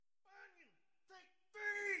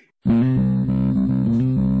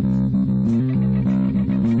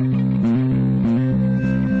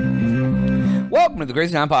to the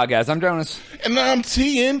Crazy Town Podcast. I'm Jonas. And I'm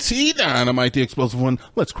TNT Dynamite, the explosive one.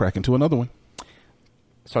 Let's crack into another one.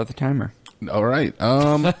 Start the timer. All right.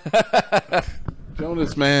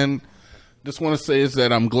 Jonas, man, just want to say is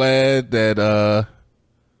that I'm glad that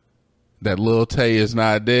that Lil Tay is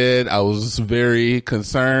not dead. I was very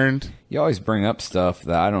concerned. You always bring up stuff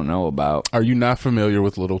that I don't know about. Are you not familiar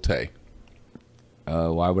with Lil Tay?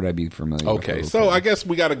 Why would I be familiar with Okay, Lil so Tay? I guess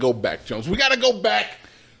we got to go back, Jones. We got to go back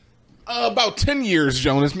about 10 years,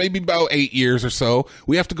 Jonas, maybe about 8 years or so.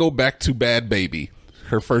 We have to go back to Bad Baby,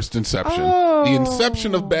 her first inception. Oh. The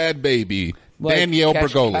inception of Bad Baby, Danielle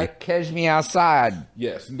Bregoli. Catch me outside.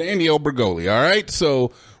 Yes, Danielle Bregoli, all right?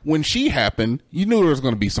 So when she happened, you knew there was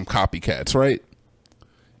going to be some copycats, right?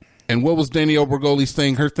 And what was Danielle Bregoli's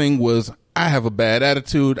thing? Her thing was, I have a bad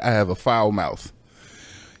attitude, I have a foul mouth.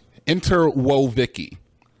 Enter Woah Vicky.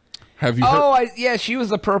 Have you heard? Yeah, she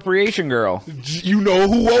was appropriation girl. You know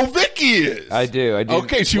who Woah Vicky is. I do.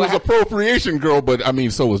 Okay, she was appropriation girl, but I mean,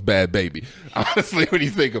 so was Bad Baby. Honestly, when you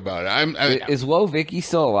think about it, Is Woah Vicky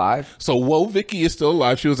still alive? So Woah Vicky is still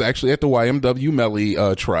alive. She was actually at the YMW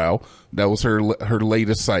Melly trial. That was her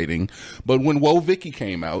latest sighting. But when Woah Vicky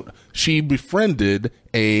came out, she befriended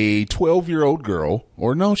a 12-year-old girl,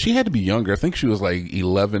 or no, she had to be younger. I think she was like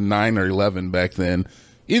 9 or 11 back then.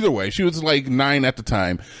 Either way, she was like 9 at the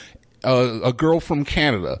time. A girl from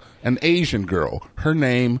Canada, an Asian girl. Her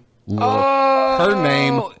name Lil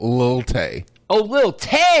Tay. Oh, Lil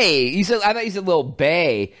Tay. I thought you said Lil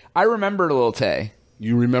Bay. I remember Lil Tay.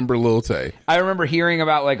 You remember Lil Tay? I remember hearing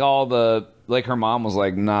about like all the her mom was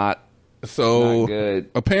like not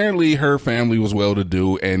good. Apparently her family was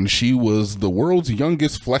well-to-do, and she was the world's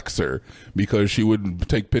youngest flexer because she would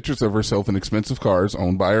take pictures of herself in expensive cars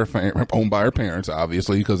owned by her parents,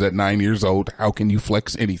 obviously, because at 9 years old, how can you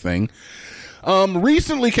flex anything?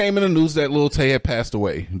 Recently came in the news that Lil Tay had passed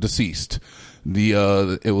away, deceased.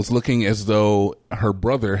 It was looking as though her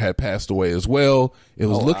brother had passed away as well. It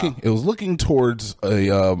was looking towards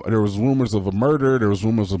there was rumors of a murder. There was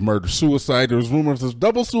rumors of murder-suicide. There was rumors of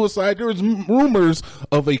double suicide. There was rumors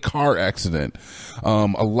of a car accident. A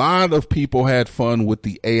lot of people had fun with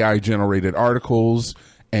the AI-generated articles,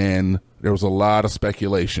 and there was a lot of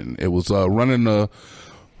speculation. It was running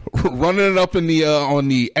it up in the on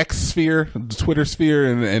the X sphere, the Twitter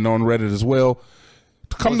sphere, and on Reddit as well.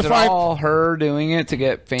 Was it all her doing it to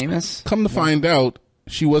get famous? Come to find out,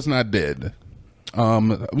 she was not dead.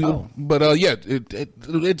 But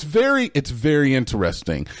it's very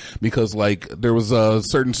interesting because like there was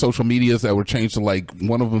certain social medias that were changed to like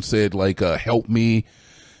one of them said like help me,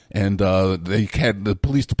 and they had the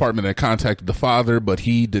police department that contacted the father, but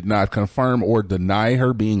he did not confirm or deny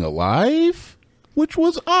her being alive, which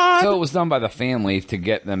was odd. So it was done by the family to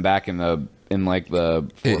get them back in the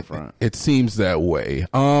forefront. It seems that way.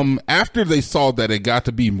 After they saw that it got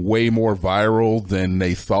to be way more viral than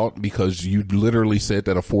they thought, because you literally said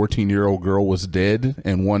that a 14-year-old girl was dead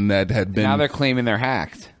and one that had been. Now they're claiming they're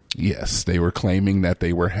hacked. Yes, they were claiming that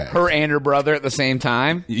they were hacked. Her and her brother at the same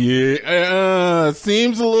time? Yeah,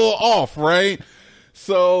 seems a little off, right?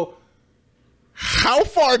 So, how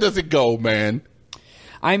far does it go, man?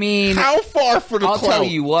 I mean, how far for the I'll clout? tell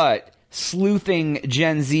you what. Sleuthing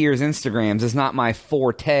Gen Zers' Instagrams is not my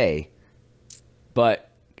forte.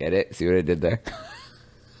 But, get it? See what I did there?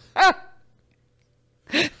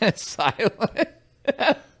 Silent.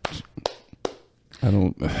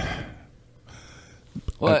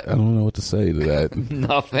 What? I don't know what to say to that.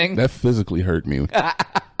 Nothing? That physically hurt me.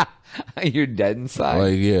 You're dead inside.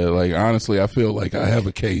 Like honestly, I feel like I have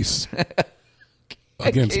a case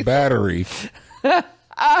against battery.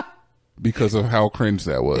 Because of how cringe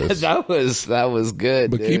that was. That was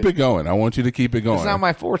good. But dude. Keep it going. I want you to keep it going. It's not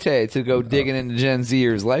my forte to go digging into Gen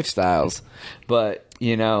Zers' lifestyles, but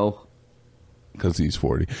you know, because he's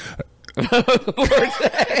 40. Is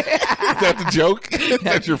that the joke? Is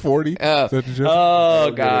that your 40? Is that the joke?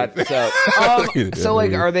 Oh God! So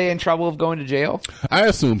like, are they in trouble of going to jail? I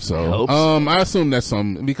assume so. I hope so. I assume that's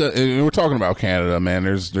because we're talking about Canada, man.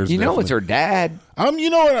 There's it's her dad. You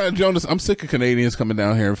know what, Jonas? I'm sick of Canadians coming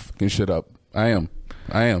down here and fucking shit up. I am.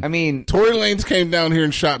 I mean, Tory Lanez came down here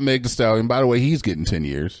and shot Meg Thee Stallion. By the way, he's getting 10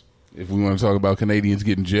 years. If we want to talk about Canadians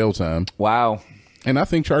getting jail time. Wow. And I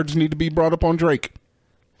think charges need to be brought up on Drake.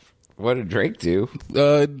 What did Drake do?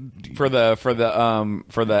 For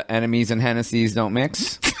the enemies and Hennessy's don't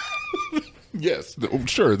mix. Yes,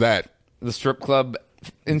 sure that the strip club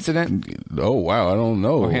incident. Oh wow, I don't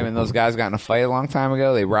know. Where him and those guys got in a fight a long time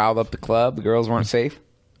ago. They riled up the club. The girls weren't safe.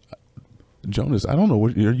 Jonas, I don't know.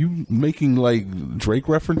 Are you making like Drake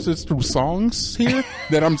references to songs here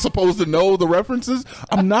that I'm supposed to know the references?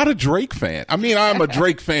 I'm not a Drake fan. I mean, I'm a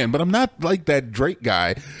Drake fan, but I'm not like that Drake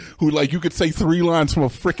guy who like you could say 3 lines from a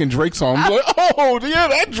freaking Drake song. I'm like, oh, yeah,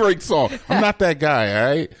 that Drake song. I'm not that guy,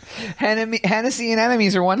 all right? Hennessy and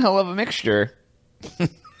enemies are one hell of a mixture.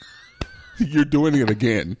 You're doing it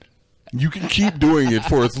again. You can keep doing it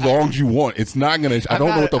for as long as you want. It's not going to... I don't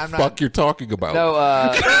know what the fuck you're talking about. No,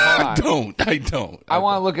 I don't. I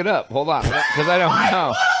want to look it up. Hold on, because I don't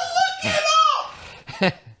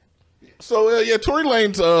know. So, yeah, Tory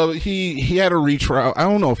Lanez, he had a retrial. I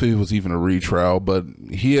don't know if it was even a retrial, but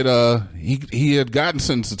he had gotten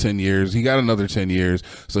sentenced to 10 years. He got another 10 years,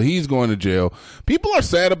 so he's going to jail. People are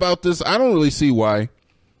sad about this. I don't really see why.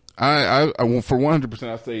 I for 100%,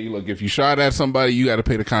 I say, look, if you shot at somebody, you got to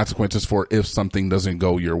pay the consequences for if something doesn't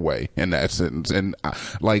go your way in that sentence. And I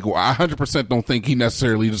 100% don't think he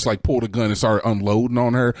necessarily just like pulled a gun and started unloading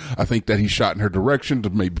on her. I think that he shot in her direction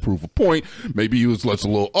to maybe prove a point. Maybe he was a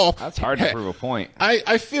little off. That's hard to prove a point.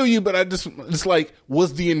 I feel you, but it's like,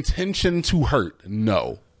 was the intention to hurt?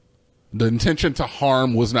 No. The intention to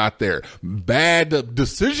harm was not there. Bad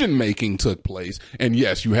decision making took place, and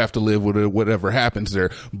yes, you have to live with it, whatever happens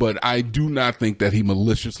there. But I do not think that he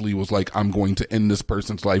maliciously was like, "I'm going to end this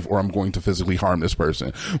person's life," or "I'm going to physically harm this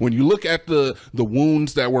person." When you look at the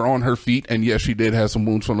wounds that were on her feet, and yes, she did have some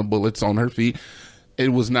wounds from the bullets on her feet. It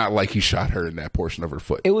was not like he shot her in that portion of her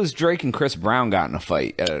foot. It was Drake and Chris Brown got in a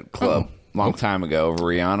fight at a club long time ago over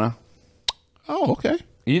Rihanna. Oh, okay.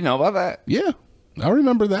 You know about that? Yeah. I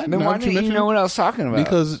remember that. Then why didn't you know what I was talking about?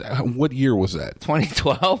 Because what year was that?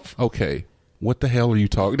 2012. Okay. What the hell are you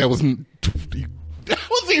talking? That was 11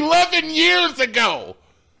 years ago.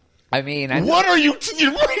 I mean, what are you? We're talking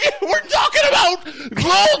about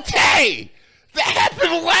Lil Tay. That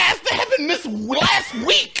happened this last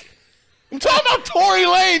week. I'm talking about Tory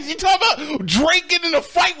Lanez. You talking about Drake getting in a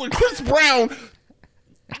fight with Chris Brown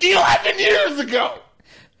 11 years ago.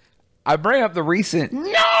 I bring up the recent. No!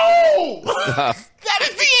 That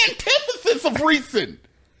is the antithesis of recent.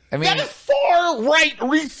 I mean, that is far right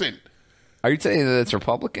recent. Are you saying that it's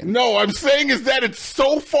Republican? No, I'm saying is that it's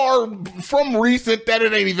so far from recent that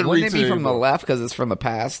it ain't even Wouldn't recent. It be from anymore. the left because it's from the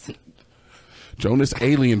past? Jonas,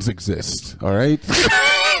 aliens exist, all right?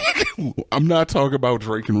 I'm not talking about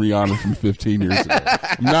Drake and Rihanna from 15 years ago.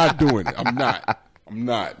 I'm not doing it. I'm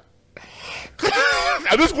not.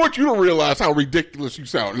 I just want you to realize how ridiculous you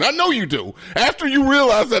sound. And I know you do. After you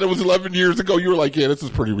realized that it was 11 years ago, you were like, yeah, this is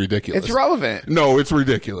pretty ridiculous. It's relevant. No, it's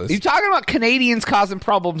ridiculous. You're talking about Canadians causing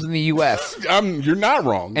problems in the U.S. You're not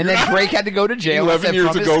wrong. And then Drake had to go to jail. 11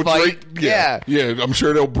 years ago, Drake, yeah. I'm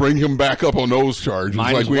sure they'll bring him back up on those charges.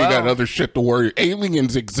 Might like, as we ain't well. got other shit to worry.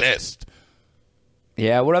 Aliens exist.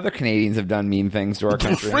 Yeah, what other Canadians have done mean things to our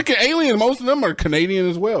country? Freaking alien. Most of them are Canadian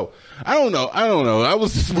as well. I don't know. I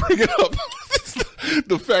was just bringing up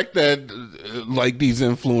the fact that, like, these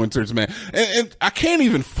influencers, man. And I can't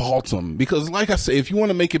even fault them because, like I say, if you want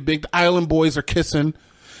to make it big, the Island Boys are kissing.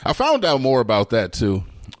 I found out more about that, too.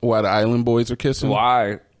 Why the Island Boys are kissing.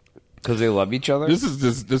 Why? Because they love each other? This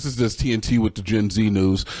is just TNT with the Gen Z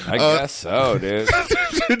news. I guess so, dude.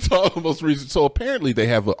 It's almost recent. So apparently they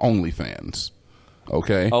have OnlyFans.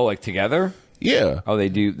 Okay. Oh, like together? Yeah. Oh, they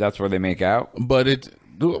do. That's where they make out. But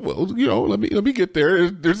well, let me get there.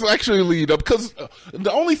 There's actually a lead up because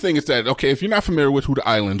the only thing is that, okay, if you're not familiar with who the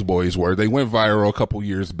Island Boys were, they went viral a couple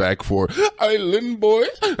years back for Island Boys.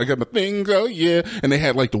 I got my things out, yeah, and they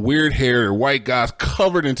had like the weird hair, they're white guys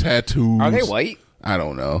covered in tattoos. Are they white? I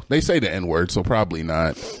don't know. They say the N-word, so probably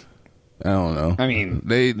not. I don't know. I mean,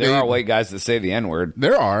 there are white guys that say the N-word.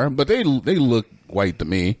 There are, but they look white to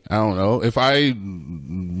me. I don't know. If I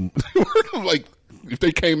like, if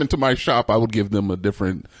they came into my shop, I would give them a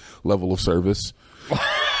different level of service.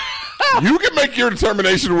 You can make your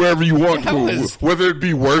determination wherever you want, whether it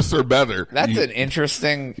be worse or better. That's an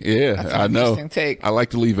interesting. I know. Interesting take. I like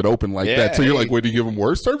to leave it open like that. So you're like, would you give them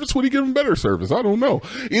worse service? Would you give them better service? I don't know.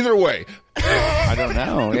 Either way. I don't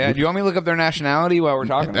know. Yeah. Do you want me to look up their nationality while we're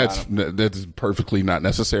talking about them? That's perfectly not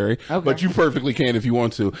necessary. Okay. But you perfectly can if you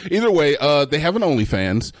want to. Either way, they have an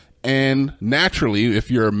OnlyFans. And naturally,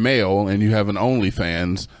 if you're a male and you have an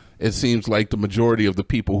OnlyFans, it seems like the majority of the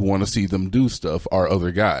people who want to see them do stuff are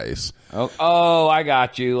other guys. Oh, I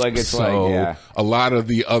got you. Like it's a lot of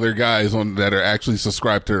the other guys that are actually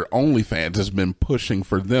subscribed to their OnlyFans has been pushing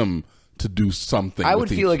for them to do something. I would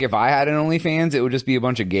feel like if I had an OnlyFans, it would just be a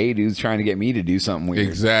bunch of gay dudes trying to get me to do something weird.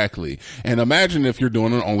 Exactly. And imagine if you're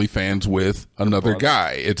doing an OnlyFans with another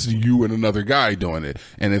guy. It's you and another guy doing it.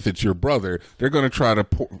 And if it's your brother, they're going to try to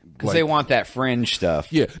because they want that fringe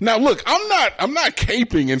stuff. Yeah. Now look, I'm not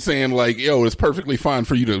caping and saying like, yo, it's perfectly fine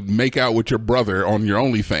for you to make out with your brother on your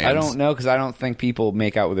OnlyFans. I don't know, because I don't think people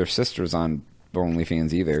make out with their sisters on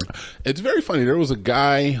OnlyFans either. It's very funny. There was a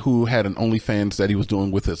guy who had an OnlyFans that he was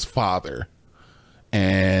doing with his father,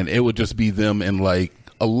 and it would just be them in like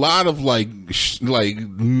a lot of like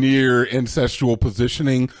near incestual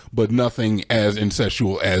positioning, but nothing as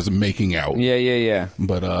incestual as making out. Yeah.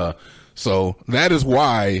 But so that is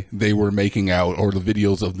why they were making out, or the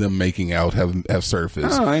videos of them making out have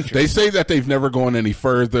surfaced. Oh, interesting. They say that they've never gone any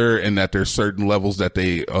further, and that there's certain levels that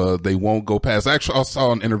they won't go past. Actually, I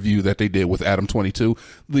saw an interview that they did with Adam 22,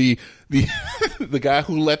 the the guy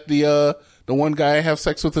who let the one guy have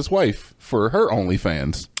sex with his wife for her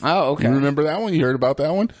OnlyFans. Oh, okay. You remember that one? You heard about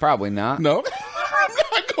that one? Probably not. No. I'm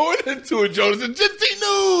not going into it, Jonas. It's Gen Z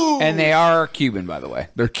news. And they are Cuban, by the way.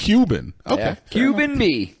 They're Cuban. Okay. Yeah. Cuban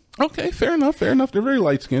B. Okay, fair enough. They're very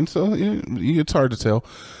light skinned, so it's hard to tell.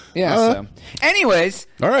 Yeah. So, anyways,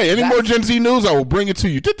 all right. Any more Gen Z news? I will bring it to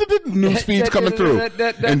you. News feeds coming through,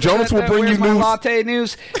 and Jonas will bring you news. Latte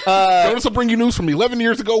news. Jonas will bring you news from 11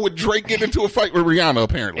 years ago with Drake getting into a fight with Rihanna.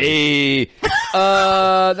 Apparently. Hey.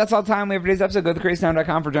 That's all the time we have for today's episode. Go to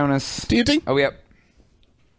thecrazytown.com for Jonas. TNT. Oh, yep.